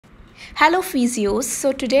Hello physios,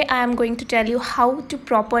 so today I am going to tell you how to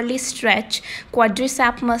properly stretch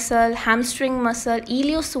quadriceps muscle, hamstring muscle,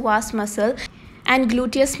 iliopsoas muscle and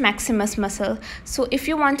gluteus maximus muscle. So if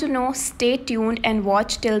you want to know, stay tuned and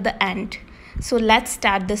watch till the end. So let's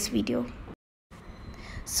start this video.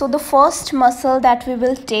 So the first muscle that we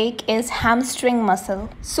will take is hamstring muscle.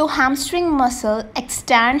 So hamstring muscle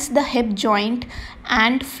extends the hip joint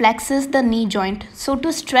and flexes the knee joint. So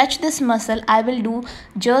to stretch this muscle, I will do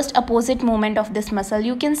just opposite movement of this muscle.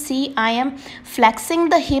 You can see I am flexing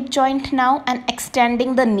the hip joint now and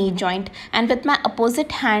extending the knee joint. And with my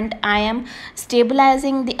opposite hand, I am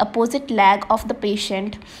stabilizing the opposite leg of the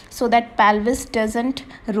patient so that pelvis doesn't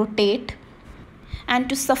rotate. And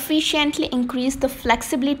to sufficiently increase the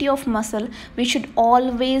flexibility of muscle, we should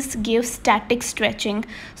always give static stretching.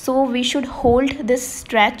 So we should hold this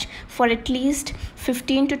stretch for at least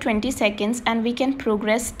 15 to 20 seconds and we can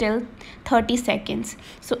progress till 30 seconds.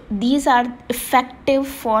 So these are effective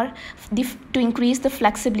to increase the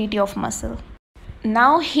flexibility of muscle.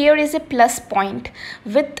 Now here is a plus point.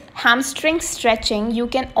 With hamstring stretching, you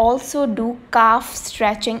can also do calf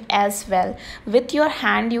stretching as well. With your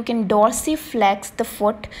hand, you can dorsiflex the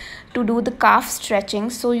foot to do the calf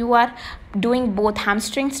stretching. So you are doing both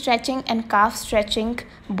hamstring stretching and calf stretching.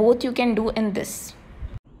 Both you can do in this.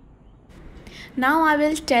 Now I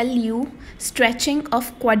will tell you stretching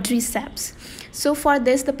of quadriceps. So for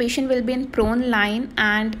this, the patient will be in prone line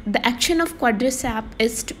and the action of quadriceps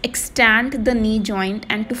is to extend the knee joint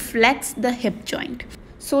and to flex the hip joint.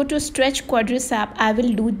 So to stretch quadriceps, I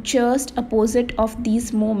will do just opposite of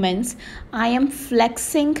these movements. I am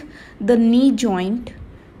flexing the knee joint.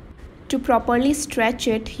 To properly stretch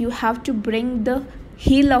it, you have to bring the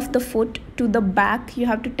heel of the foot to the back. You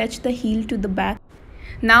have to touch the heel to the back.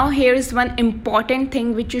 Now here is one important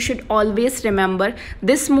thing which you should always remember.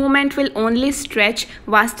 This movement will only stretch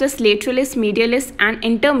vastus lateralis, medialis and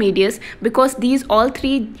intermedius because these all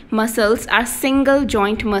three muscles are single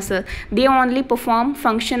joint muscle. They only perform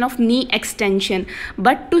function of knee extension.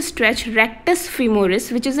 But to stretch rectus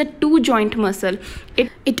femoris, which is a two joint muscle,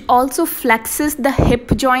 it also flexes the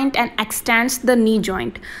hip joint and extends the knee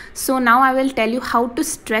joint. So now I will tell you how to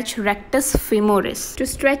stretch rectus femoris. To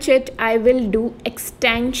stretch it, I will do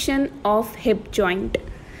extension of hip joint.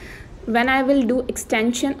 When I will do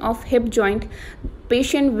extension of hip joint,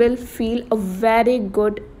 patient will feel a very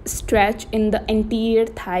good stretch in the anterior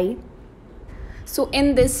thigh. So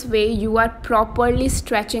in this way, you are properly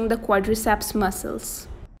stretching the quadriceps muscles.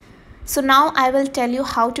 So now I will tell you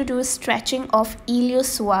how to do stretching of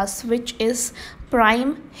iliopsoas, which is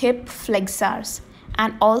prime hip flexors,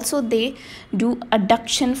 and also they do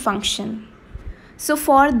adduction function. So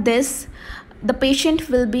for this, the patient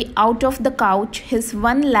will be out of the couch, his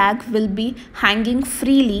one leg will be hanging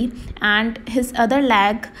freely and his other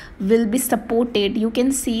leg will be supported. You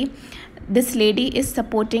can see this lady is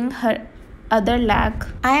supporting her other leg.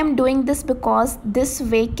 I am doing this because this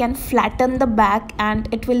way can flatten the back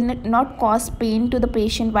and it will not cause pain to the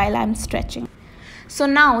patient while I am stretching. So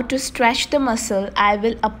now to stretch the muscle, I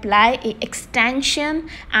will apply a extension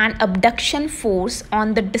and abduction force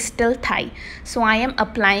on the distal thigh. So I am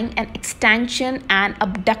applying an extension and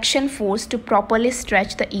abduction force to properly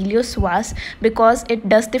stretch the iliopsoas because it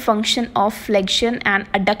does the function of flexion and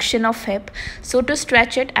adduction of hip. So to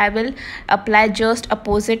stretch it, I will apply just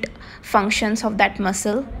opposite functions of that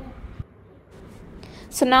muscle.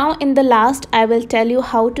 So now in the last, I will tell you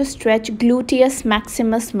how to stretch gluteus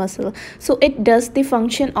maximus muscle. So it does the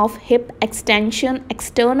function of hip extension,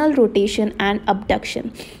 external rotation and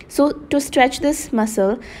abduction. So to stretch this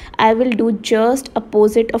muscle, I will do just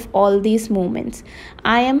opposite of all these movements.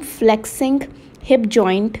 I am flexing hip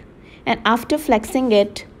joint and after flexing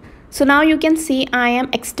it, so now you can see I am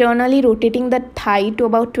externally rotating the thigh to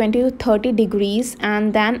about 20 to 30 degrees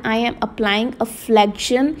and then I am applying a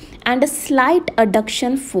flexion and a slight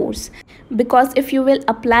adduction force. Because if you will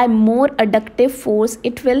apply more adductive force,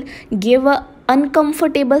 it will give a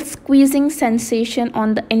uncomfortable squeezing sensation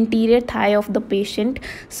on the anterior thigh of the patient.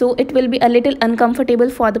 So it will be a little uncomfortable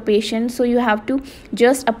for the patient. So you have to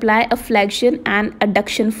just apply a flexion and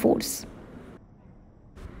adduction force.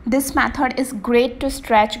 This method is great to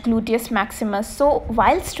stretch gluteus maximus. So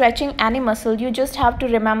while stretching any muscle, you just have to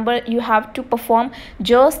remember you have to perform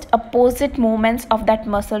just opposite movements of that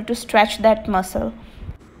muscle to stretch that muscle.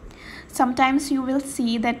 Sometimes you will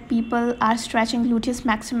see that people are stretching gluteus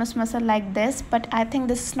maximus muscle like this, but I think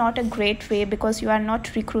this is not a great way because you are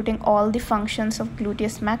not recruiting all the functions of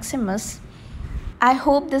gluteus maximus. I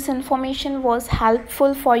hope this information was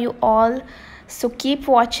helpful for you all. So keep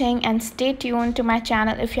watching and stay tuned to my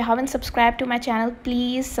channel. If you haven't subscribed to my channel,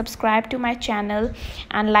 please subscribe to my channel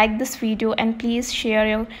and like this video, and please share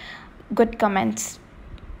your good comments.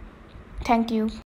 Thank you.